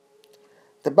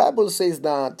The Bible says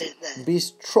that be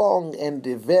strong and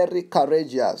very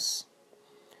courageous.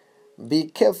 Be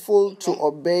careful to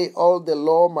obey all the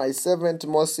law my servant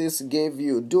Moses gave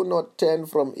you. Do not turn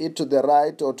from it to the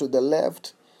right or to the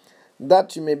left,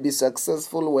 that you may be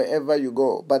successful wherever you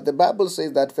go. But the Bible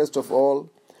says that, first of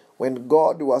all, when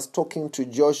God was talking to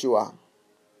Joshua,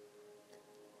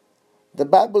 the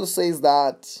Bible says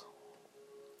that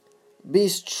be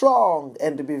strong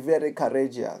and be very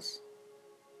courageous.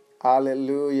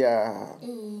 Hallelujah.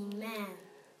 Amen.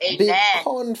 Be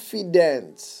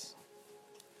confident.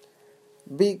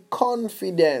 Be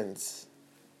confident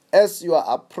as you are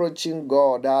approaching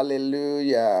God.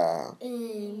 Hallelujah.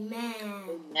 Amen.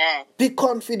 Be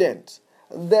confident.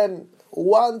 Then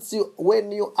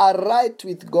when you are right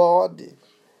with God,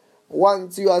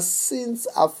 once your sins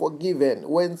are forgiven,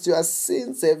 once your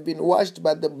sins have been washed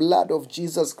by the blood of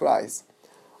Jesus Christ,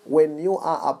 when you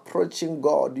are approaching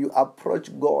God, you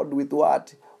approach God with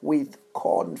what? With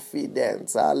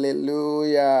confidence.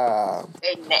 Hallelujah.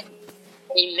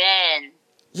 Amen.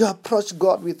 You approach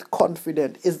God with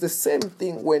confidence. It's the same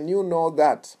thing when you know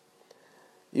that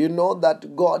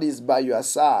God is by your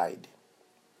side.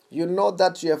 You know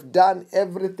that you have done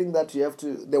everything that you have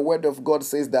to. The word of God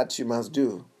says that you must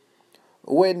do.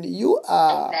 When you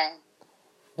are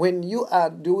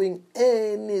doing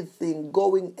anything,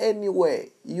 going anywhere,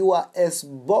 you are as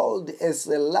bold as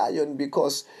a lion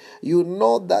because you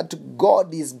know that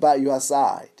God is by your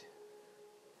side.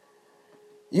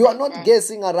 You are not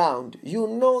guessing around. You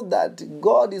know that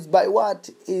God is by what?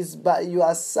 Is by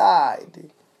your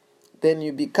side. Then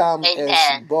you become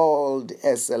as bold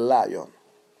as a lion.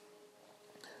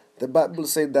 The Bible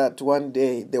said that one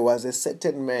day there was a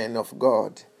certain man of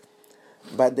God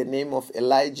by the name of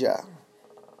Elijah.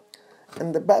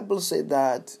 And the Bible said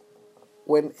that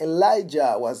when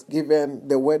Elijah was given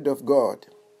the word of God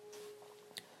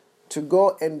to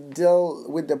go and deal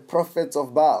with the prophets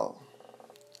of Baal,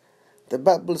 the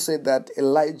Bible said that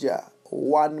Elijah,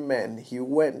 one man, he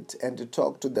went and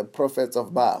talked to the prophets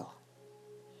of Baal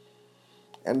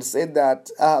and said that,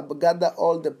 gather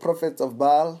all the prophets of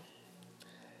Baal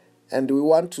and we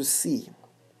want to see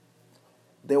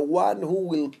the one who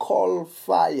will call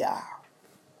fire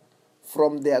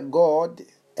from their God,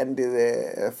 and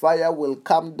the fire will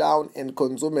come down and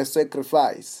consume a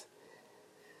sacrifice.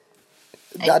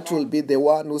 That will be the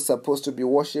one who's supposed to be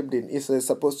worshipped in Israel,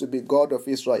 supposed to be God of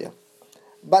Israel.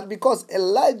 But because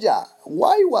Elijah,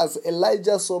 why was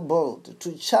Elijah so bold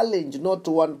to challenge not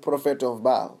one prophet of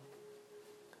Baal?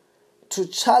 To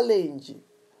challenge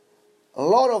a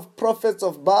lot of prophets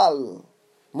of Baal,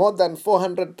 more than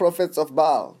 400 prophets of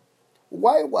Baal.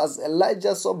 Why was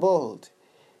Elijah so bold?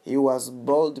 He was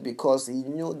bold because he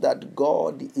knew that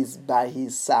God is by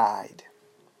his side.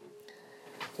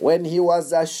 When he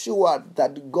was assured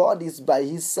that God is by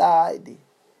his side,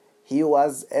 he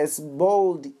was as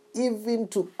bold even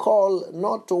to call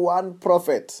not one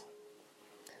prophet,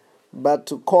 but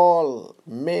to call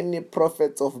many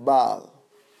prophets of Baal,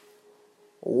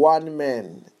 one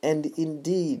man. And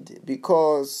indeed,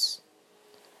 because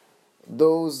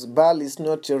Baal is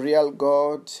not a real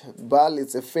God, Baal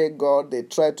is a fake God, they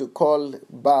tried to call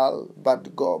Baal,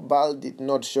 but Baal did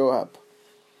not show up.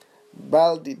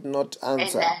 Baal did not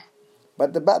answer.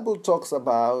 But the Bible talks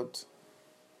about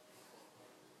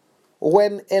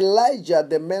when Elijah,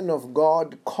 the man of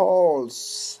God,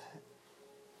 calls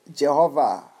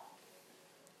Jehovah,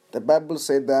 the Bible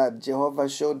said that Jehovah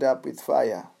showed up with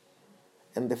fire,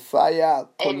 and the fire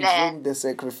consumed the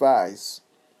sacrifice,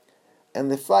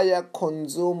 and the fire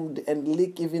consumed and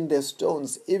licked even the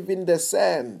stones, even the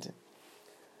sand.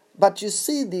 But you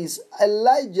see this,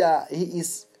 Elijah, he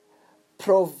is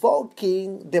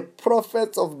provoking the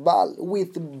prophets of Baal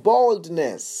with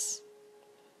boldness.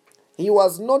 He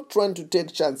was not trying to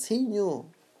take chance. He knew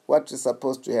what is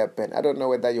supposed to happen. I don't know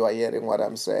whether you are hearing what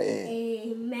I'm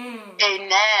saying. Amen.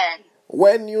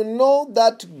 When you know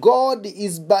that God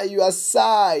is by your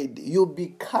side, you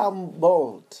become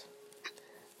bold.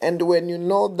 And when you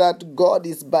know that God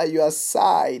is by your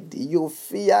side, you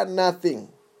fear nothing.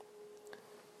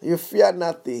 You fear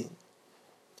nothing.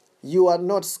 You are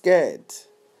not scared.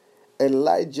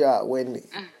 Elijah, when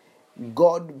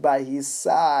God by his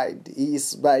side, he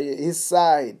is by his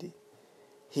side,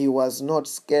 he was not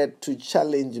scared to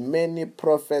challenge many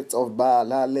prophets of Baal.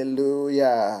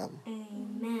 Hallelujah.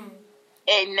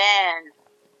 Amen.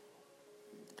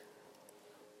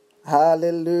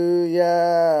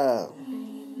 Hallelujah.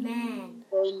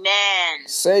 Amen.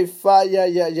 Say fire,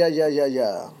 yeah. Fire,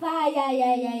 yeah.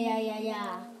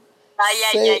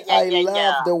 Say, I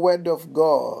love the word of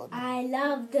God. I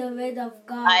love the word of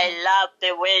God. I love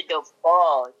the word of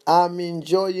God. I'm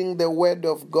enjoying the word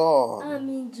of God. I'm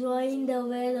enjoying the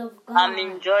word of God. I'm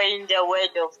enjoying the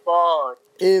word of God.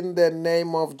 In the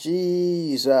name of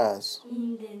Jesus.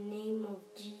 In the name of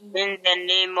Jesus. In the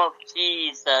name of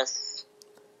Jesus.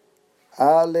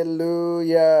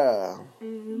 Hallelujah.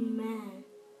 Amen.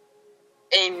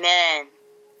 Amen.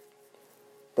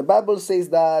 The Bible says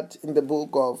that in the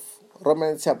book of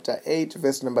Romans chapter 8,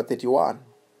 verse number 31.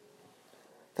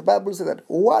 The Bible says that,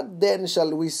 what then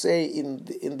shall we say in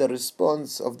the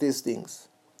response of these things?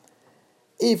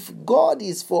 If God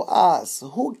is for us,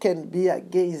 who can be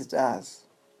against us?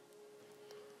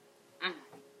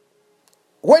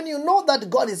 When you know that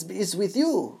God is with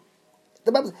you,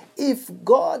 the Bible says, if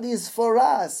God is for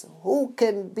us, who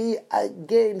can be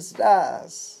against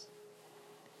us?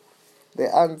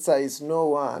 The answer is no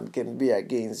one can be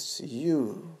against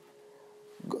you.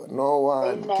 No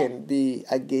one Amen. can be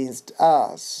against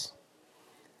us.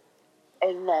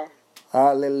 Amen.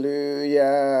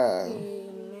 Hallelujah.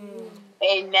 Amen.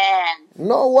 Amen.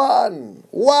 No one.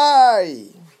 Why?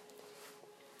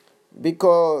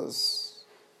 Because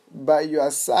by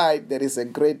your side there is a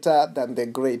greater than the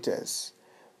greatest.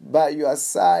 By your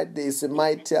side there is a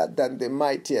mightier than the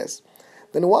mightiest.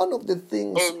 Then one of the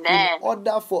things, Amen. in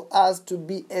order for us to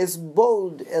be as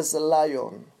bold as a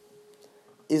lion,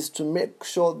 is to make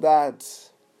sure that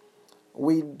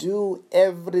we do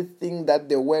everything that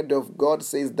the word of God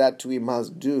says that we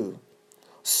must do.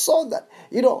 So that,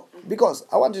 because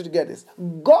I want you to get this.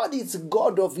 God is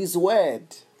God of his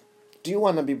word. Do you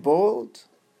want to be bold?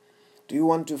 Do you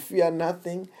want to fear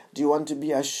nothing? Do you want to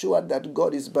be assured that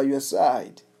God is by your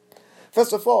side?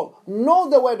 First of all, know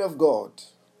the word of God.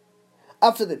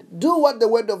 After that, do what the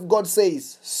word of God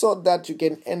says so that you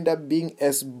can end up being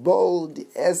as bold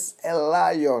as a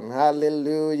lion.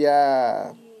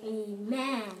 Hallelujah.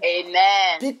 Amen.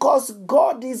 Amen. Because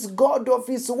God is God of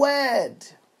his word.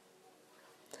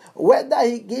 Whether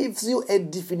he gives you a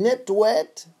definite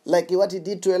word, like what he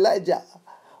did to Elijah,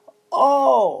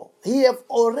 or he have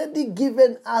already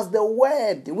given us the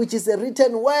word, which is a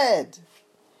written word,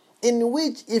 in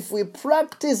which if we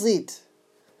practice it,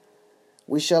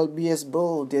 we shall be as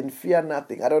bold and fear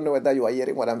nothing. I don't know whether you are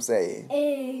hearing what I'm saying.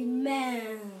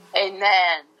 Amen.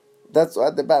 Amen. That's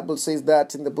what the Bible says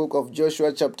that in the book of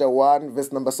Joshua chapter 1,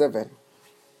 verse number 7.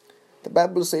 The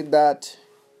Bible said that,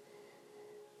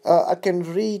 I can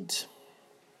read,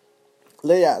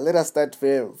 let us start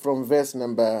from verse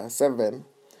number 7.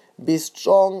 Be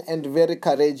strong and very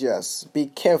courageous. Be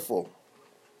careful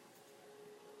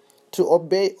to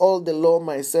obey all the law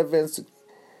my servant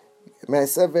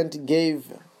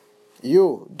gave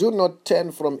you. Do not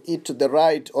turn from it to the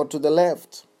right or to the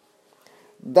left,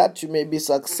 that you may be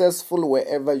successful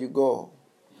wherever you go.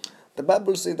 The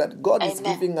Bible says that God is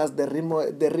Amen. giving us the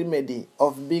remedy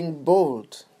of being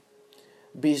bold,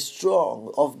 be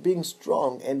strong,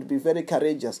 and be very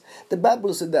courageous. The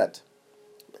Bible says that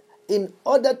in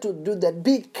order to do that,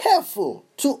 be careful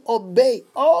to obey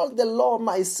all the law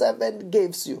my servant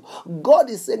gives you. God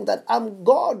is saying that I'm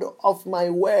God of my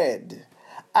word.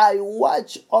 I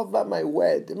watch over my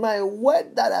word. My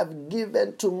word that I've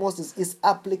given to Moses is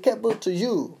applicable to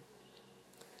you.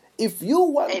 If you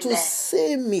want to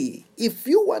see me, if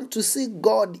you want to see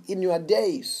God in your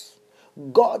days,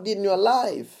 God in your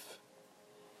life,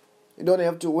 you don't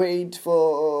have to wait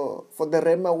for the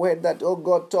Rhema word that, oh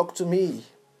God, talk to me.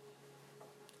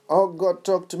 Oh God,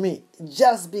 talk to me.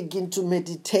 Just begin to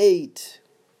meditate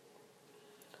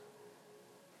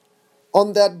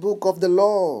on that book of the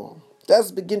law.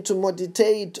 Just begin to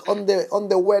meditate on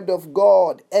the word of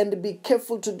God and be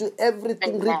careful to do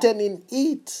everything written in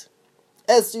it.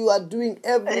 As you are doing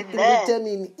everything written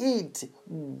in it,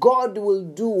 God will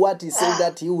do what he said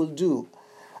that he will do.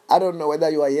 I don't know whether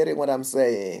you are hearing what I'm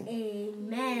saying.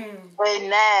 Amen.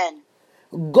 Amen.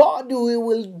 God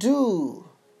will do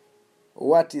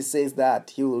what he says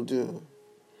that he will do.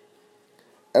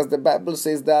 As the Bible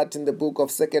says that in the book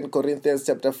of 2 Corinthians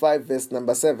chapter 5, verse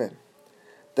number 7.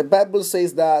 The Bible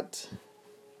says that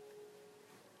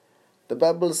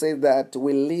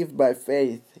we live by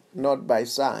faith, not by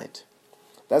sight.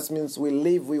 That means we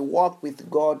walk with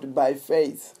God by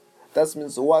faith. That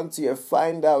means once you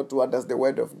find out what does the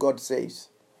word of God says,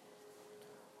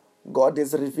 God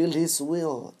has revealed his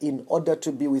will in order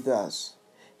to be with us.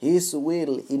 His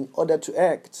will in order to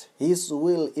act. His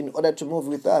will in order to move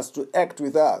with us, to act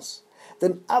with us.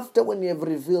 Then after when you have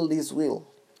revealed his will,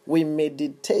 we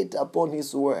meditate upon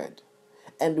his word.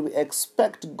 And we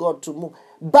expect God to move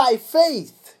by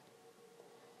faith.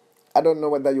 I don't know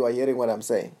whether you are hearing what I'm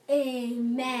saying.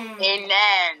 Amen.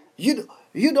 Amen.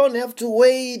 You don't have to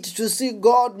wait to see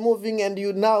God moving and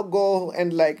you now go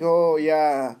and like, oh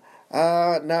yeah,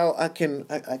 now I can,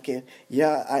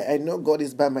 yeah, I know God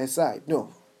is by my side.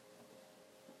 No.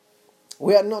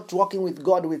 We are not walking with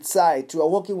God with sight. We are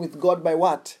walking with God by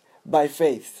what? By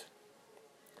faith.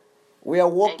 We are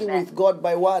walking Amen. with God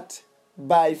by what?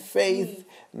 By faith,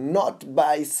 not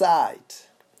by sight.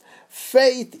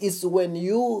 Faith is when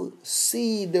you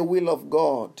see the will of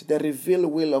God, the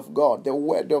revealed will of God, the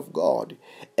word of God,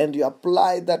 and you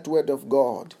apply that word of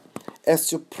God.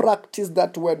 As you practice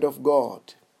that word of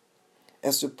God,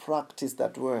 as you practice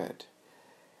that word,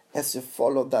 as you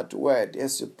follow that word,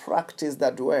 as you practice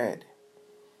that word,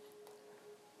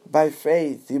 by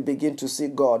faith you begin to see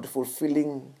God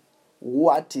fulfilling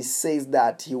what He says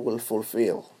that He will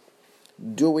fulfill,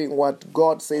 doing what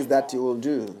God says that He will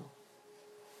do.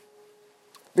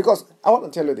 Because I want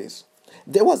to tell you this.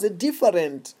 There was a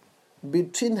difference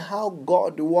between how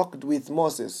God walked with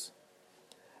Moses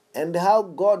and how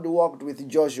God walked with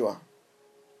Joshua.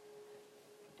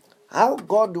 How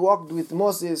God walked with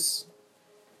Moses,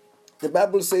 the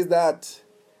Bible says that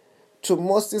to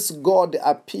Moses God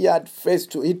appeared face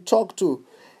to, he talked to,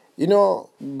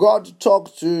 God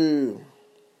talked to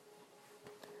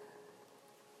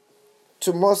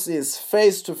Moses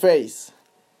face to face.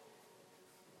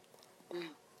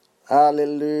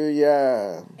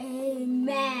 Hallelujah.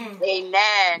 Amen.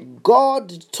 Amen.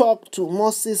 God talked to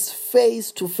Moses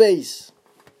face to face.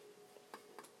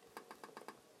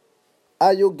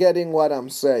 Are you getting what I'm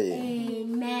saying?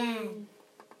 Amen.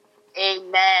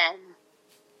 Amen.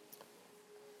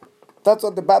 That's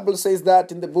what the Bible says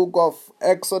that in the book of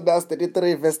Exodus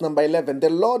 33 verse number 11. The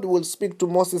Lord will speak to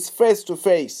Moses face to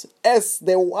face as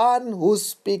the one who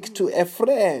speaks to a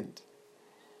friend.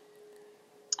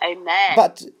 Amen.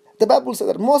 But the Bible says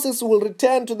that Moses will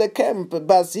return to the camp,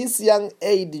 but his young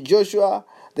aide Joshua,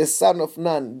 the son of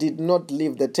Nun, did not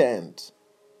leave the tent.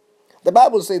 The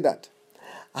Bible says that.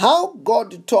 How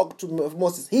God talked to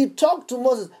Moses. He talked to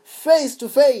Moses face to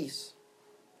face,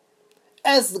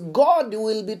 as God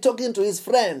will be talking to his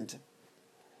friend.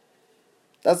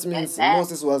 That means Amen.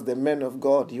 Moses was the man of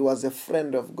God. He was a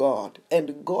friend of God.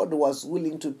 And God was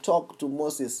willing to talk to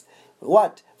Moses.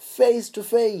 What? Face to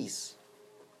face.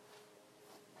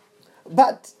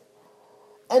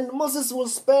 And Moses will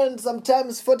spend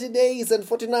sometimes 40 days and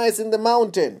 40 nights in the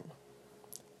mountain,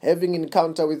 having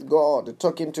encounter with God,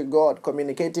 talking to God,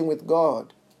 communicating with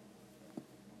God.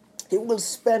 He will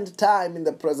spend time in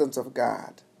the presence of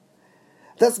God.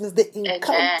 That means the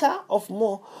encounter of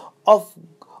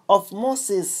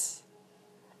Moses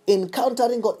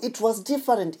encountering God, it was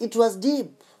different. It was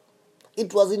deep.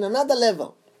 It was in another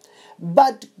level.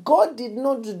 But God did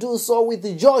not do so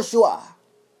with Joshua.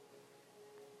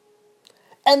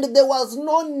 And there was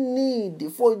no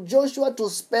need for Joshua to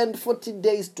spend 40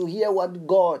 days to hear what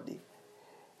God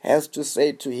has to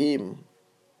say to him.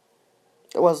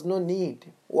 There was no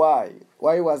need. Why?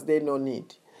 Why was there no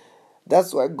need?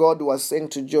 That's why God was saying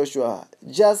to Joshua,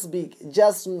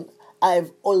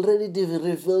 I've already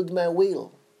revealed my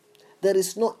will. There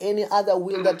is no any other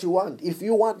will that you want. If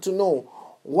you want to know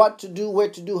what to do, where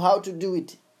to do, how to do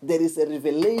it, there is a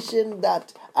revelation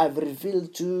that I've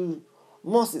revealed to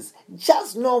Moses.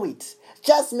 Just know it.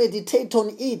 Just meditate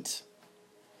on it.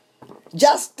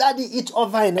 Just study it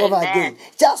over and over again.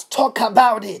 Just talk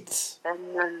about it.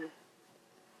 Amen.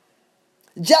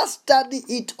 Just study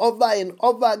it over and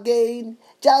over again.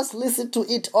 Just listen to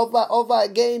it over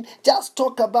again. Just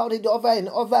talk about it over and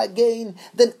over again.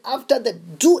 Then after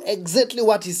that, do exactly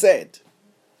what he said.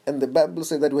 And the Bible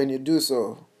says that when you do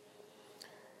so,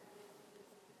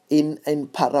 in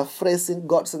paraphrasing,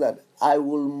 God said that I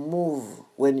will move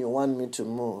when you want me to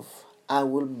move. I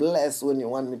will bless when you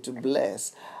want me to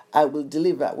bless. I will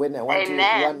deliver when I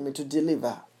want me to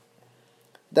deliver.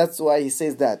 That's why he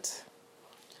says that.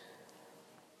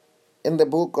 In the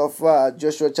book of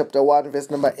Joshua chapter 1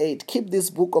 verse number 8, keep this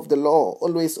book of the law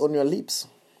always on your lips.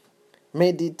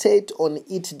 Meditate on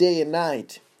it day and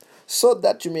night, so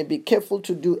that you may be careful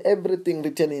to do everything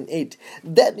written in it.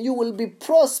 Then you will be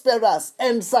prosperous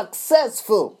and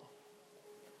successful.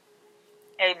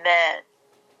 Amen.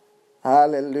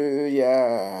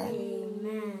 Hallelujah.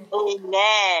 Amen.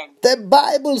 Amen. The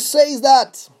Bible says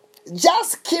that.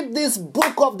 Just keep this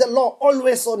book of the law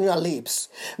always on your lips.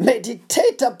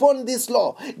 Meditate upon this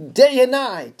law day and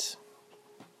night.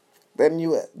 Then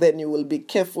you will be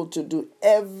careful to do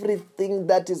everything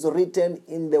that is written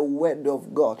in the Word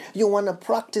of God. You want to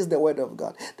practice the Word of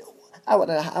God. I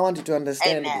want you to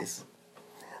understand this.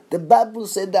 The Bible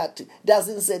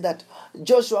doesn't say that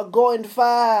Joshua go and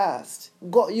fast.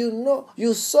 Go,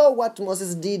 you saw what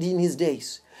Moses did in his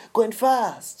days. Go and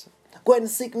fast. Go and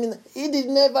seek me. He did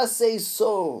never say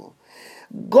so.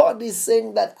 God is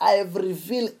saying that I have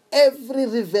revealed every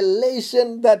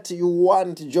revelation that you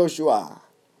want, Joshua,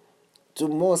 to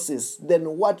Moses.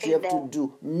 Then what you have to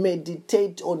do,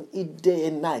 meditate on it day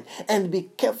and night, and be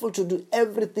careful to do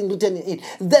everything written in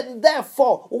it. Then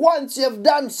therefore, once you have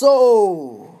done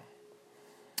so,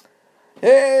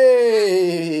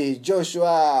 hey,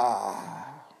 Joshua,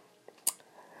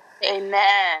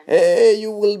 Amen. hey,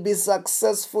 you will be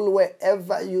successful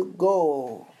wherever you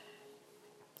go.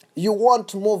 You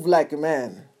won't move like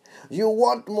man. You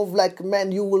won't move like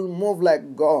man. You will move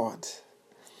like God.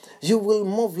 You will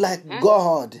move like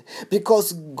God,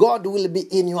 because God will be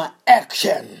in your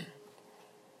action.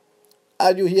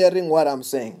 Are you hearing what I'm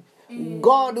saying?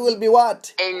 God will be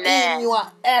what? Amen. In your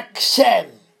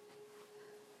action.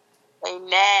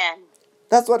 Amen.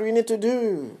 That's what we need to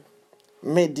do.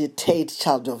 Meditate,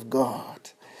 child of God.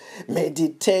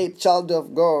 Meditate, child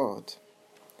of God,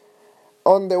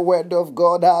 on the word of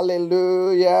God.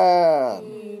 Hallelujah.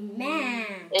 Amen.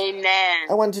 Amen.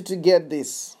 I want you to get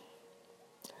this.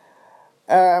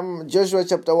 Joshua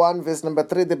chapter 1 verse number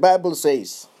 3, the Bible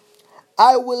says,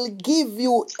 I will give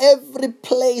you every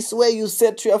place where you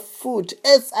set your foot,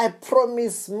 as I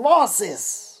promised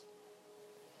Moses.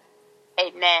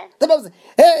 Amen. The Bible says,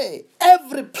 hey,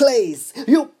 every place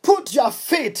you put your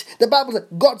feet, the Bible says,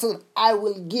 God says, I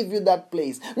will give you that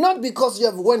place. Not because you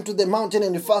have went to the mountain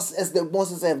and fast as the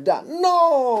Moses have done.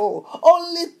 No.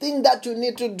 Only thing that you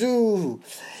need to do,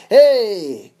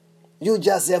 hey, you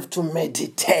just have to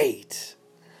meditate.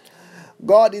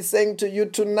 God is saying to you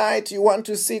tonight, you want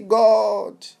to see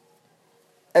God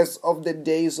as of the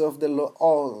days of the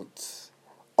old,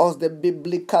 of the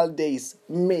biblical days.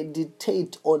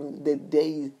 Meditate on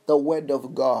the word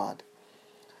of God.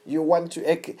 You want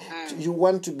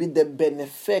to be the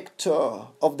benefactor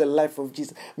of the life of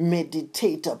Jesus.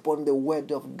 Meditate upon the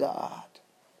word of God.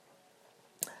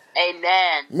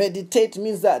 Amen. Meditate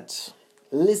means that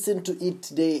listen to it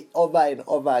day over and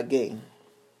over again.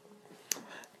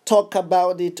 Talk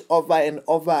about it over and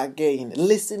over again.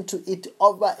 Listen to it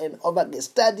over and over again.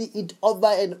 Study it over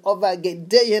and over again,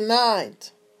 day and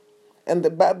night. And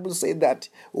the Bible says that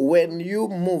when you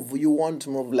move, you won't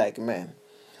move like men.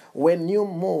 When you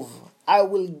move, I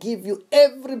will give you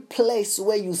every place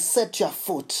where you set your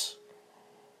foot.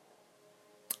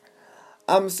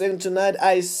 I'm saying tonight,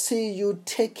 I see you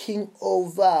taking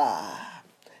over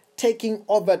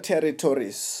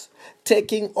territories,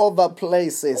 taking over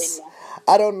places. Amen.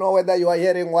 I don't know whether you are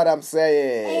hearing what I'm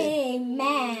saying.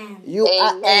 Amen. You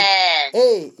Amen.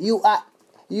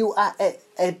 are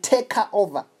a taker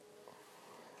over.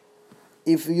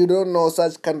 If you don't know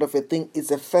such kind of a thing, it's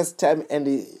the first time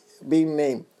and being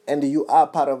named, and you are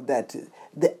part of that.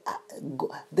 The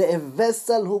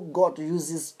vessel who God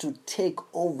uses to take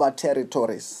over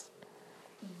territories.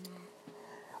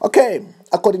 Okay,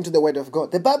 according to the word of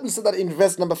God. The Bible says that in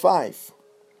verse number 5.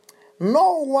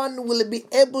 No one will be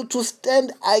able to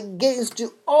stand against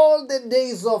you all the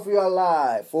days of your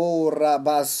life. Oh,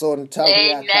 Rabason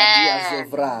Tabia Kadia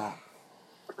Zovra.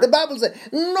 The Bible says,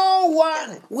 no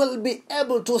one will be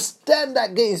able to stand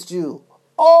against you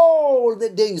all the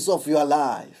days of your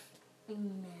life.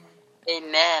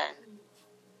 Amen.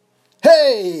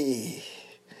 Hey!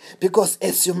 Because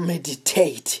as you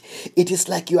meditate, it is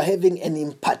like you are having an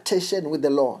impartation with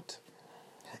the Lord.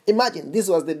 Imagine, this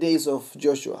was the days of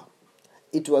Joshua.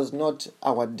 It was not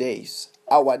our days.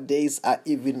 Our days are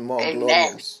even more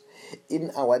glorious. In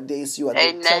our days, you are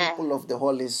the temple of the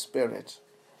Holy Spirit.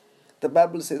 The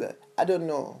Bible says that, I don't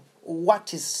know what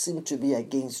seemed to be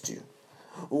against you,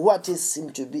 what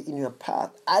seemed to be in your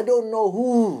path. I don't know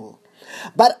who,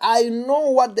 but I know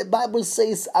what the Bible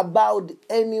says about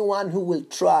anyone who will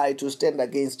try to stand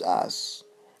against us.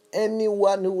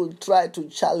 Anyone who will try to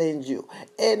challenge you,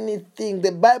 anything.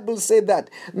 The Bible says that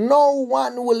no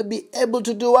one will be able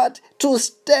to do what? To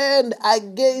stand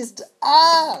against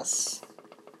us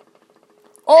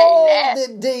all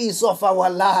the days of our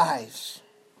lives.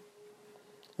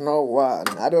 No one.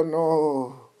 I don't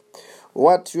know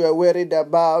what you are worried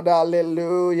about.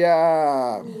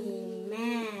 Hallelujah.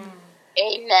 Amen.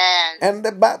 Amen. And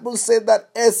the Bible said that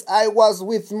as I was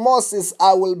with Moses,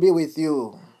 I will be with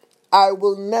you. I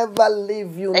will never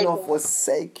leave you nor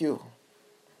forsake you.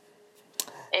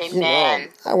 Amen. You know,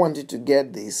 I want you to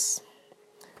get this.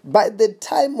 By the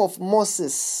time of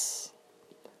Moses,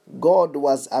 God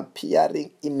was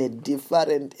appearing in a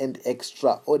different and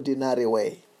extraordinary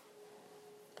way.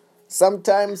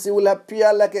 Sometimes he will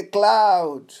appear like a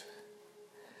cloud.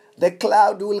 The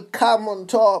cloud will come on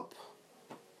top.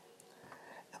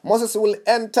 Moses will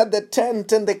enter the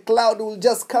tent and the cloud will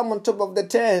just come on top of the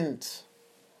tent.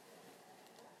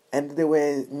 And there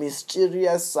were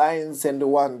mysterious signs and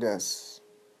wonders.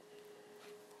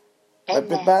 But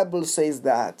the Bible says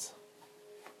that,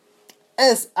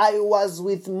 as I was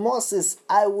with Moses,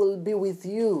 I will be with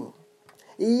you.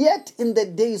 Yet in the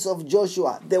days of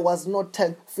Joshua, there was not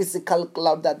a physical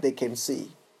cloud that they can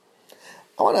see.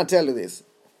 I want to tell you this.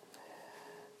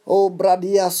 Oh,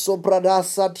 bradia soprada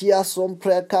satya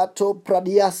somprekato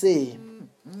pradiase.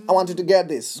 I want you to get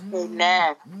this.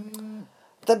 Amen.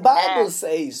 The Bible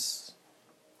says,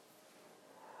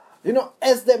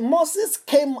 as the Moses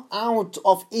came out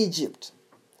of Egypt,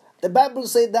 the Bible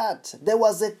said that there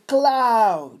was a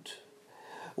cloud,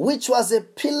 which was a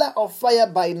pillar of fire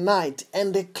by night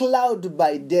and a cloud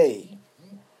by day.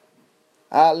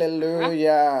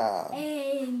 Hallelujah.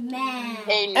 Amen.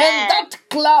 Amen. And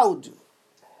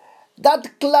that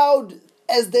cloud,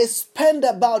 as they spent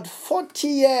about 40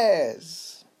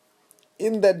 years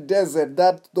in the desert,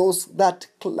 that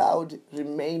cloud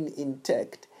remained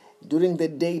intact. During the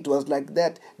day it was like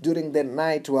that, during the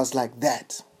night it was like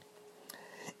that.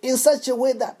 In such a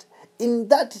way that in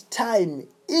that time,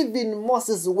 even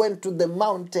Moses went to the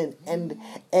mountain and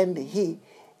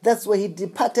that's where he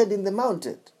departed in the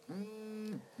mountain.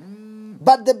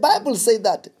 But the Bible says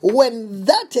that when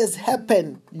that has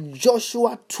happened,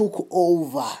 Joshua took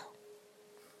over.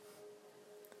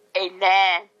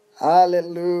 Amen.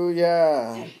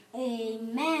 Hallelujah.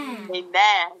 Amen.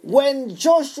 Amen. When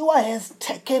Joshua has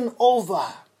taken over,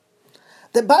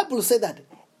 the Bible says that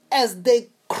as they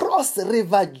cross the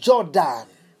river Jordan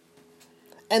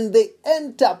and they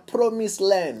enter promised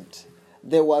land,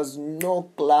 there was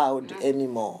no cloud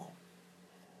anymore.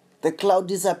 The cloud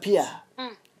disappeared.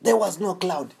 There was no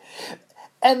cloud.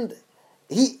 And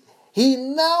he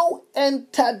now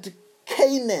entered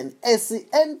Canaan. As he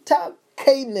entered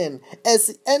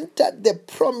the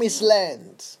promised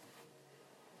land,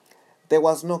 there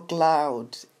was no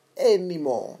cloud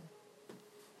anymore.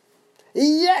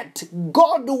 Yet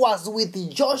God was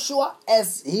with Joshua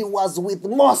as he was with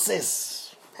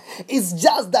Moses. It's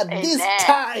just that this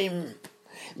time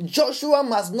Joshua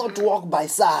must not walk by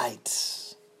sight.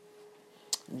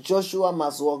 Joshua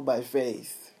must walk by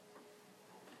faith.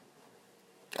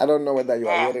 I don't know whether you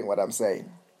are hearing what I'm saying.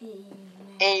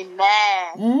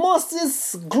 Amen.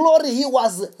 Moses' glory,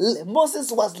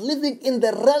 Moses was living in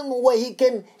the realm where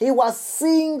he was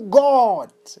seeing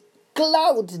God.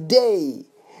 Cloud day.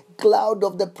 Cloud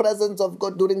of the presence of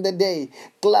God during the day.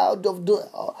 Cloud of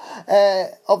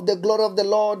the glory of the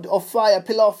Lord, of fire,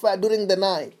 pillar of fire during the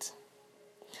night.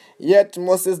 Yet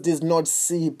Moses did not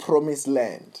see promised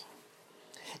land.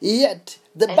 Yet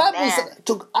the Bible said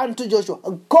unto Joshua,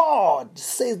 God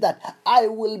says that I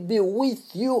will be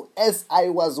with you as I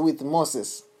was with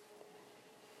Moses.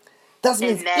 That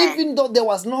means even though there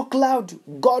was no cloud,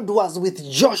 God was with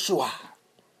Joshua.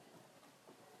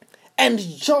 And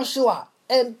Joshua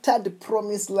entered the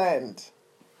promised land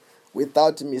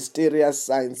without mysterious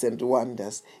signs and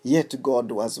wonders, yet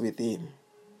God was with him.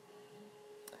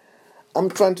 I'm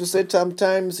trying to say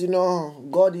sometimes,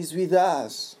 God is with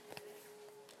us.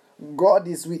 God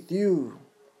is with you.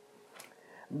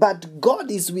 But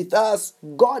God is with us.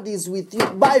 God is with you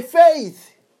by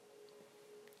faith.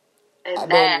 Amen. I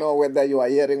don't know whether you are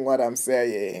hearing what I'm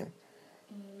saying.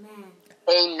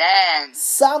 Amen.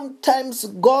 Sometimes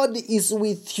God is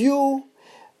with you,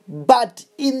 but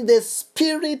in the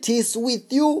spirit He's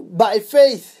with you by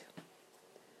faith.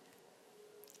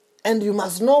 And you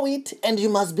must know it and you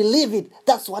must believe it.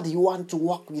 That's what He wants to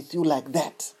walk with you like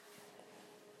that.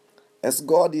 As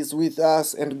God is with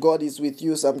us and God is with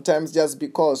you, sometimes just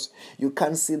because you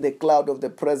can't see the cloud of the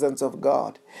presence of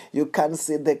God, you can't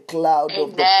see the cloud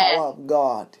of the power of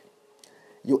God,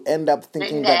 you end up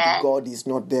thinking that God is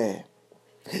not there.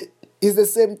 It's the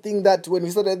same thing that when we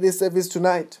started this service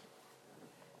tonight,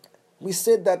 we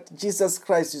said that Jesus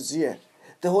Christ is here.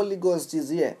 The Holy Ghost is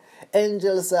here.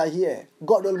 Angels are here.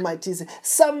 God Almighty is here.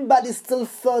 Somebody still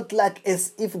felt like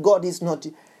as if God is not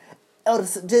here. Or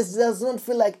just does not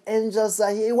feel like angels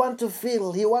are here. He want to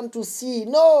feel. He want to see.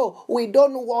 No, we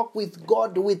don't walk with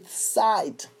God with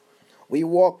sight. We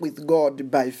walk with God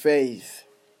by faith.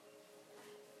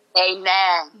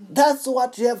 Amen. That's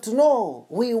what you have to know.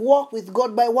 We walk with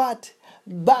God by what?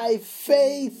 By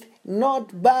faith,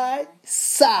 not by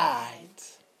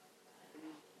sight.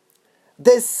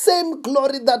 The same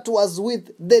glory that was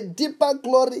with, the deeper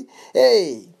glory,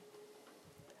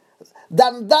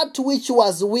 than that which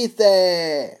was with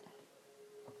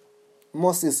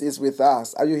Moses is with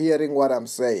us. Are you hearing what I'm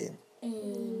saying?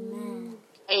 Amen.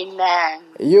 Amen.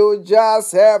 You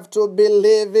just have to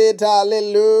believe it.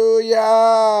 Hallelujah.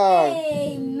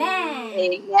 Amen.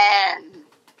 Amen.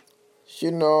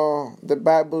 You know, the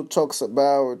Bible talks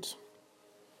about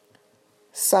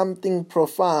something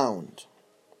profound.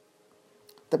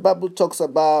 The Bible talks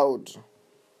about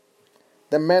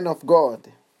the man of God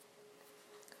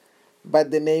by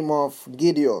the name of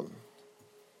Gideon.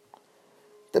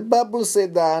 The Bible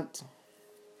said that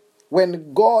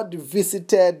when God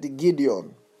visited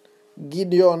Gideon,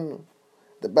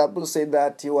 the Bible said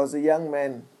that he was a young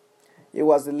man. He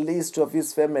was the least of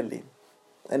his family,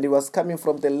 and he was coming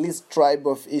from the least tribe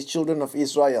of his children of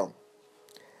Israel.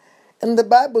 And the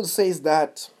Bible says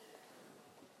that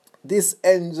this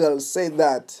angel said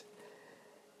that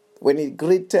when he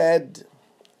greeted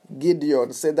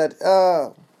Gideon, said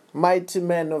that, mighty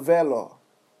man of valor.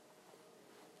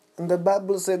 And the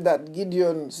Bible said that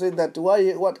Gideon said that,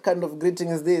 what kind of greeting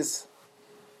is this?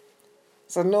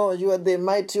 So no, you are the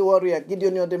mighty warrior.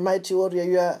 Gideon, you are the mighty warrior.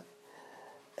 You are.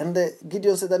 And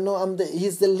Gideon said that, no,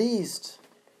 he's the least.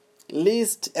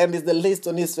 Least, and is the least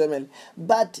on his family.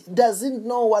 But doesn't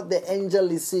know what the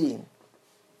angel is seeing.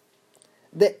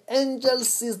 The angel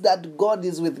sees that God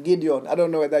is with Gideon. I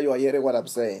don't know whether you are hearing what I'm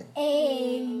saying.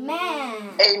 Amen.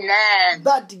 Amen.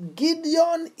 But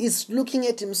Gideon is looking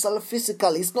at himself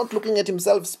physically. He's not looking at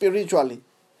himself spiritually.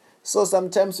 So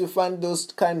sometimes you find those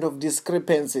kind of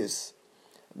discrepancies.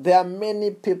 There are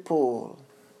many people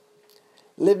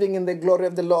living in the glory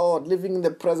of the Lord, living in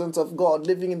the presence of God,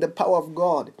 living in the power of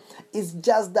God. It's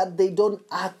just that they don't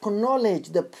acknowledge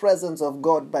the presence of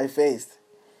God by faith.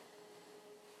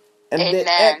 And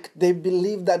Amen. they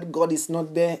believe that God is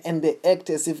not there, and they act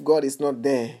as if God is not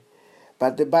there.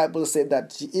 But the Bible said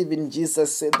that even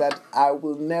Jesus said that I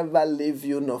will never leave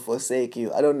you nor forsake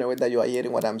you. I don't know whether you are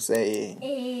hearing what I'm saying.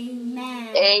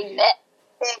 Amen. Amen.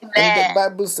 And the Amen.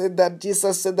 Bible said that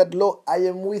Jesus said that, Lord, I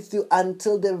am with you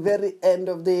until the very end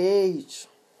of the age.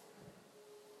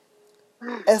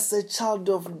 As a child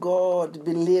of God,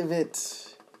 believe it.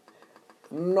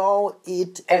 Know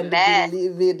it and Amen.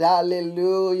 believe it.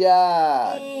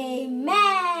 Hallelujah.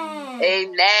 Amen.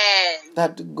 Amen.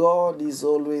 That God is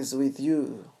always with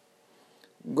you.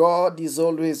 God is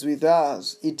always with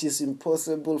us. It is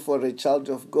impossible for a child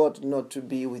of God not to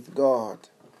be with God.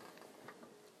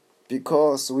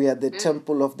 Because we are the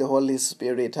temple of the Holy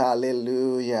Spirit.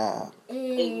 Hallelujah.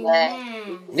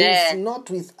 Amen. He's not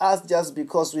with us just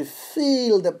because we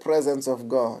feel the presence of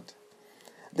God.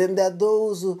 Then there are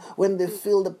those who, when they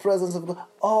feel the presence of God,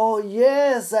 oh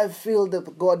yes, I feel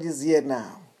that God is here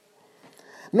now.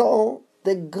 No,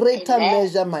 the greater Amen.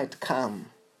 measure might come.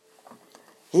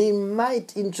 He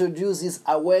might introduce his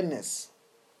awareness,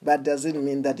 but doesn't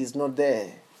mean that he's not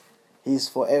there. He's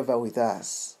forever with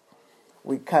us.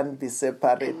 We can't be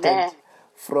separated Amen.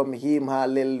 from him.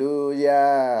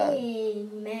 Hallelujah.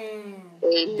 Amen. The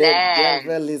Amen.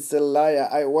 devil is a liar.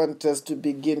 I want us to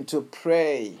begin to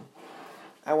pray.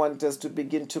 I want us to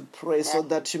begin to pray so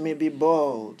that you may be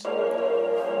bold.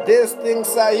 These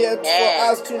things are yet for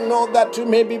us to know that you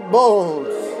may be bold,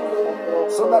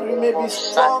 so that we may be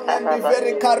strong and be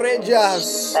very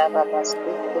courageous.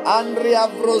 Andrea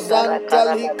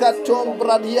Brozanta Likatom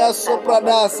Bradia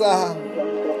Sopradasa.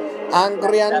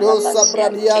 Angriando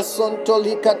Sabradia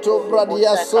Sontolikato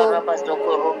Bradiaso.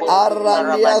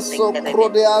 Arandiaso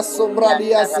Crodeaso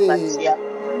Bradiasi.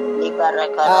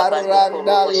 Aranda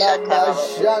Lama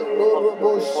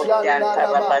Shandorobo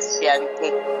Shandaraba.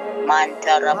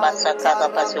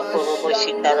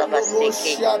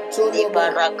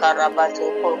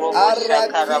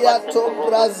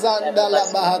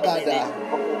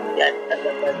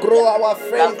 Grow our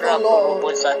faith, O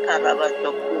Lord.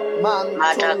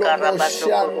 Mantolobo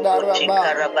Shandaraba.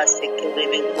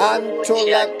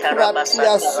 Antola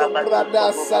Kratia Sobrada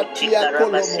Satia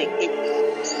Kolomo.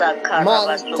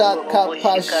 Manta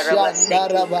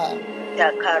Kapashandaraba.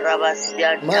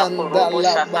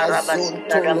 Mandala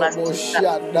Bazontolobo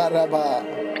Shandaraba.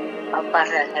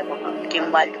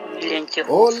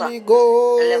 Holy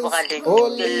Ghost,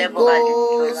 Holy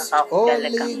Ghost,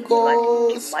 Holy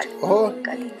Ghost,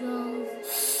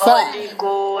 Holy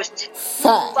Ghost,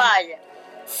 fire,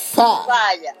 fire,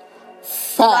 fire,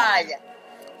 fire, fire,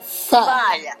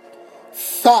 fire,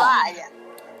 fire, fire,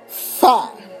 fire.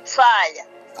 fire.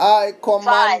 I command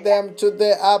Fire. them to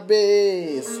the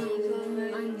abyss.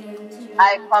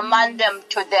 I command them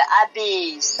to the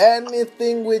abyss.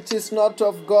 Anything which is not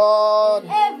of God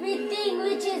Everything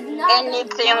which is not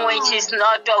Anything of God which is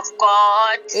not of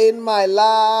God in my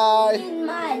life, in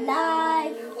my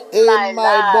life, in my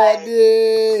my life,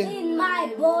 body, in my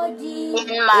body,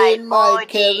 in my in my body,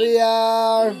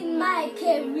 career, in my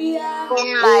career,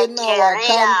 in my in our career,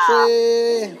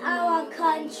 country, in our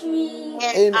country,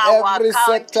 in our every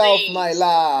sector of country, my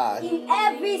life. in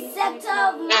every sector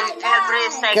of in my every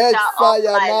life. sector Catch of fire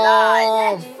my life.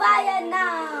 now. Catch fire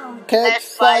now. Catch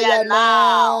fire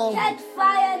now. Catch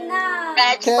fire now.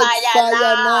 Catch Catch fire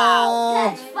fire now. now.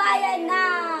 Catch fire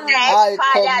now. Catch I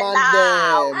fire command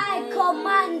now. them. I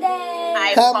command them.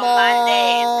 I Come command them.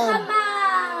 on. Come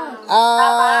out.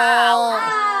 Out.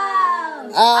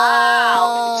 Out. Out.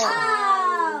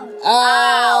 Out.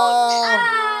 Out.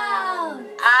 Out.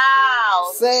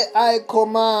 Out. Say I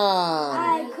command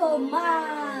I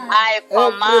command. I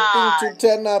everything to command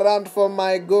turn around for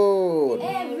my good.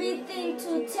 Everything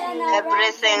to turn around.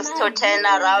 everything for to my turn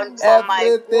good. around for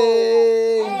my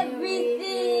good. Everything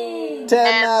Everything.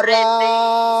 turn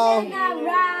around Turn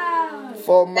around.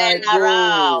 for my Turn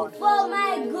around good. For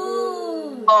my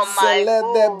good. for So my let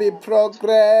there be good.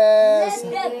 progress.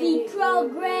 Let there be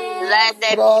progress. Let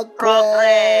there be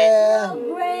progress.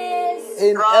 Progress.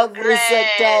 In every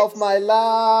sector of my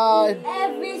life.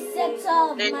 Every sector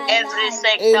of In my every life.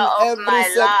 sector In of every my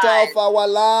sector life. of our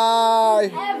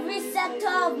life. Every sector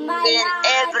of my In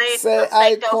life. every Say I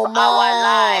sector of our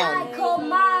life. I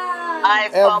command. I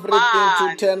everything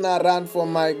to command turn around for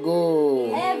my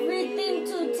good. Everything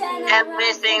to turn around.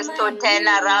 everything for to my turn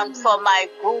good. around for my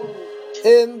good.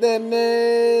 In the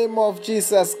name of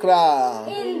Jesus Christ.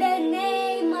 In the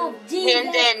name of Jesus In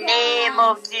the name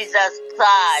of Christ. Jesus So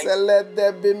Christ. let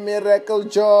there be miracle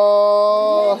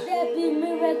joy. Let there be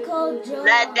miracle joy.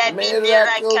 Let there be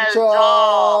Miracle miracle joy.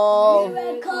 joy.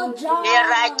 Miracle joy.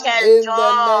 Miracle In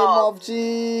the name joy. of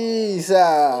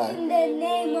Jesus. In the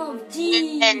name of In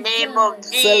Jesus. the name of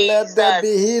So let there be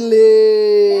Jesus. Let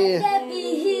healing. there be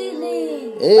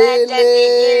healing. Let there be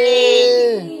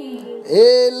Healing.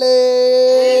 Healing.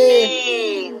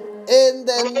 healing. In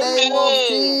the name of Healing.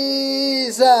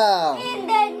 Jesus. In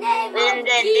the name In of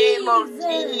the name of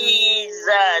Jesus.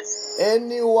 Jesus.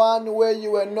 Anyone where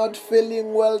you are not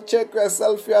feeling well, check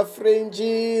yourself. You are free in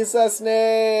Jesus'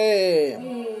 name.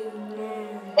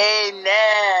 Amen.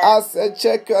 Amen. I said,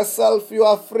 check yourself. You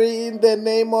are free in the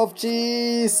name of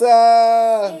Jesus.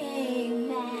 Amen.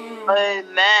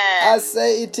 I Amen.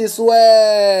 say, it is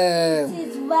well. It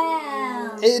is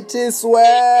well. It is It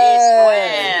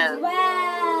well. is well.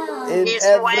 Well. In It's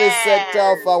every well. sector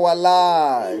of our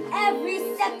life. Every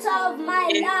sector of my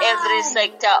In life. every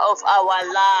sector of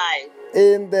our life.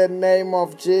 In the name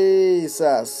of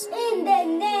Jesus. In the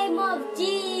name of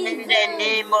Jesus. In the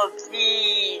name of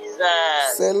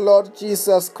Jesus. Say, Lord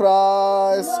Jesus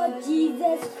Christ, Lord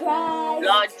Jesus Christ.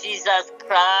 Lord Jesus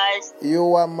Christ,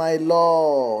 you are my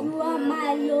Lord. You are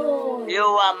my Lord. you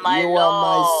are my You Lord. are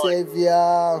my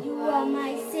Savior. You are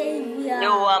my Savior. You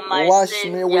are my Wash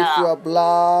Savior. me with your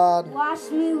blood.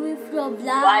 Wash me with your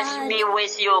blood. Wash me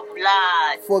with your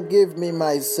blood. Forgive me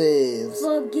my sins.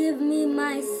 Forgive me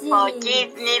my sins.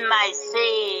 Forgive me my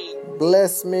sin.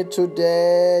 Bless me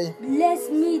today. Bless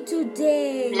me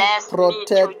today. Bless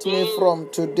Protect me me today. from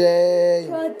today.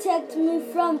 Protect me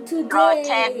from today.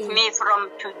 Protect me from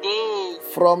today.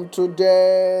 From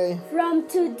today, From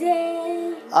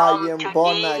today. I From am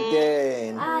born today,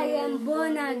 again. I am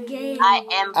born again. I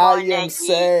am I born am again.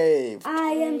 saved.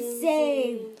 I am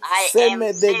saved. I Say, am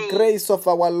may the saved. grace of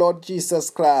our Lord Jesus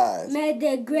Christ, May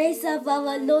the grace of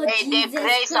our Lord May Jesus the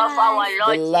grace Christ, of our the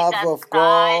Lord love Jesus of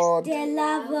Christ, God, the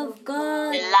love of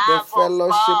God, the the love of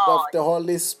fellowship of God, the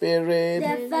Holy Spirit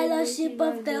the fellowship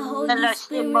of the Holy fellowship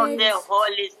of the Spirit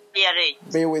Holy Spirit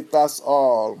be with us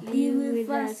all. be with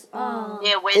us all.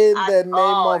 be with In us the name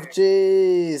all. of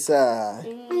Jesus.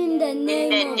 In the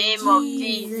name, name of of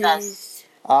Jesus.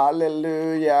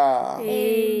 Hallelujah.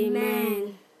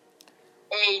 Amen.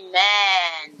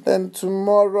 Amen. Then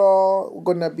tomorrow we're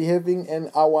gonna be having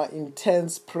an hour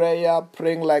intense prayer,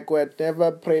 praying like we had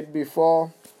never prayed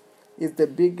before. It's the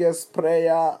biggest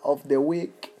prayer of the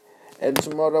week, and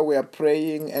tomorrow we are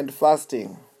praying and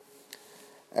fasting.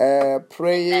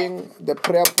 Praying, the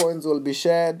prayer points will be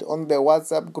shared on the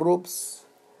WhatsApp groups.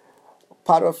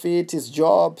 Part of it is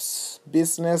jobs,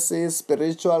 businesses,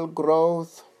 spiritual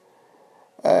growth,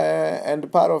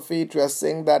 and part of it we are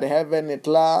saying that heaven at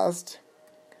last.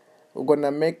 We're going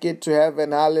to make it to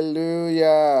heaven.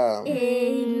 Hallelujah.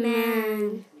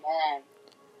 Amen. Amen.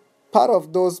 Part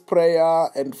of those prayer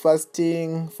and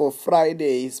fasting for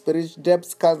Friday, spiritual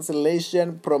debts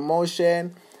cancellation,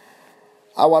 promotion,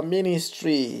 our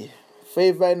ministry,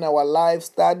 favor in our life,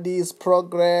 studies,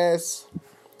 progress,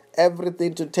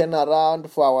 everything to turn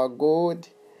around for our good,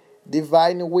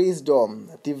 divine wisdom,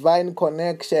 divine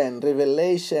connection,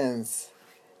 revelations,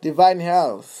 divine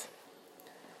health.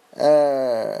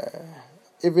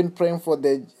 even praying for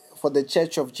the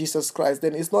Church of Jesus Christ,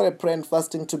 then it's not a prayer and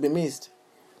fasting to be missed.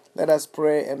 Let us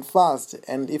pray and fast,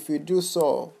 and if you do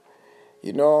so,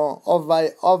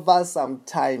 over some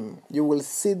time, you will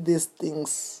see these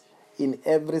things in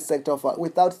every sector of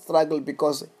without struggle.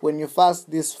 Because when you fast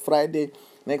this Friday,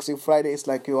 next week Friday, it's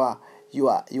like you are.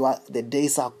 The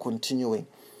days are continuing,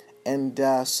 and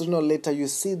sooner or later you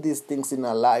see these things in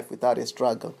our life without a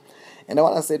struggle. And I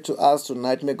want to say to us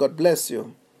tonight, may God bless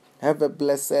you. Have a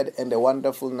blessed and a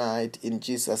wonderful night in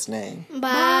Jesus' name.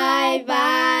 Bye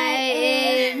bye,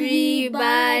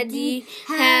 everybody.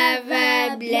 Have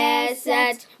a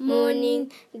blessed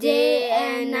morning, day,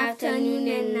 and afternoon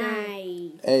and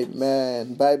night.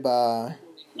 Amen. Bye bye.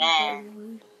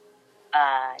 Amen.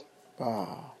 Bye.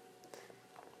 Bye.